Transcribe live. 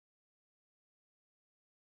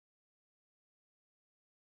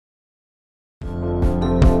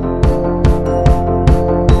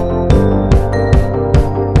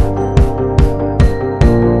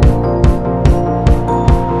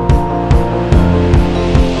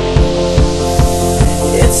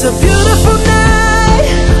It's a beautiful night,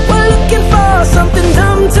 we're looking for something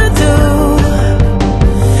dumb to do.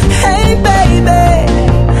 Hey baby,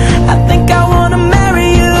 I think I wanna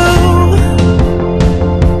marry you.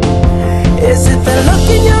 Is it the look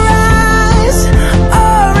in your eyes,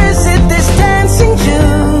 or is it this dancing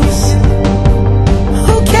juice?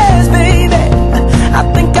 Who cares baby, I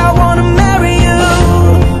think I wanna marry you.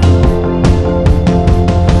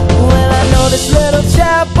 Well, I know this little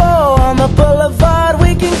chapel on the boulevard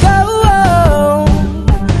we can go.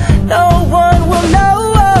 No one will know.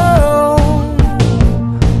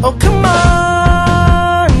 Oh come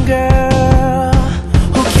on girl,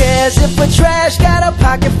 who cares if we're trash? Got a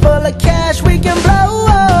pocket full of cash we can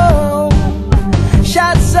blow.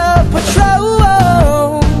 Shots of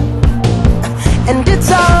Patrol, and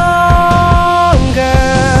it's on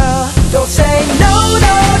girl. Don't say no,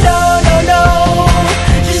 no, no, no, no.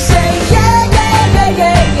 Just say yeah, yeah, yeah,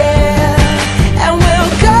 yeah, yeah. And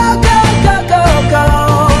we'll go, go, go, go, go.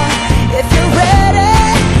 If you're ready,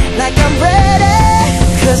 like I'm ready.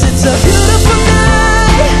 'Cause it's a beautiful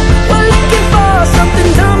night, we're looking for something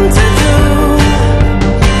dumb to do.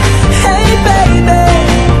 Hey baby,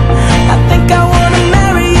 I think I wanna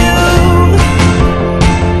marry you.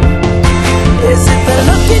 Is it the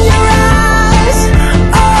look in your eyes,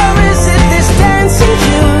 or is it this dancing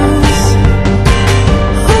juice?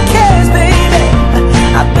 Who cares baby,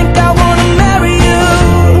 I think I wanna marry you.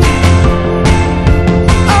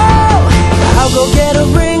 Oh, I'll go get a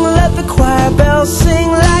ring, let the choir bells sing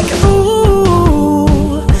like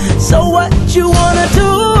ooh. So what you wanna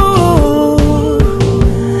do?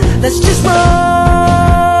 Let's just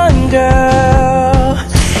run girl.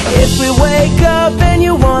 If we wake up and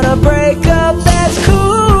you wanna break up, that's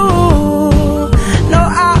cool. No,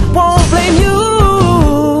 I won't blame you.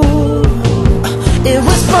 It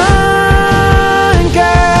was fun,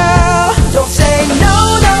 girl. Don't say no,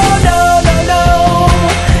 no, no, no, no.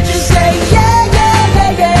 Just say yeah, yeah,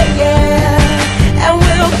 yeah, yeah, yeah. And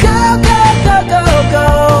we'll go, go, go, go, go.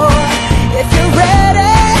 If you're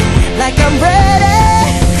ready, like I'm ready.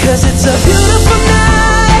 'Cause it's a beautiful night,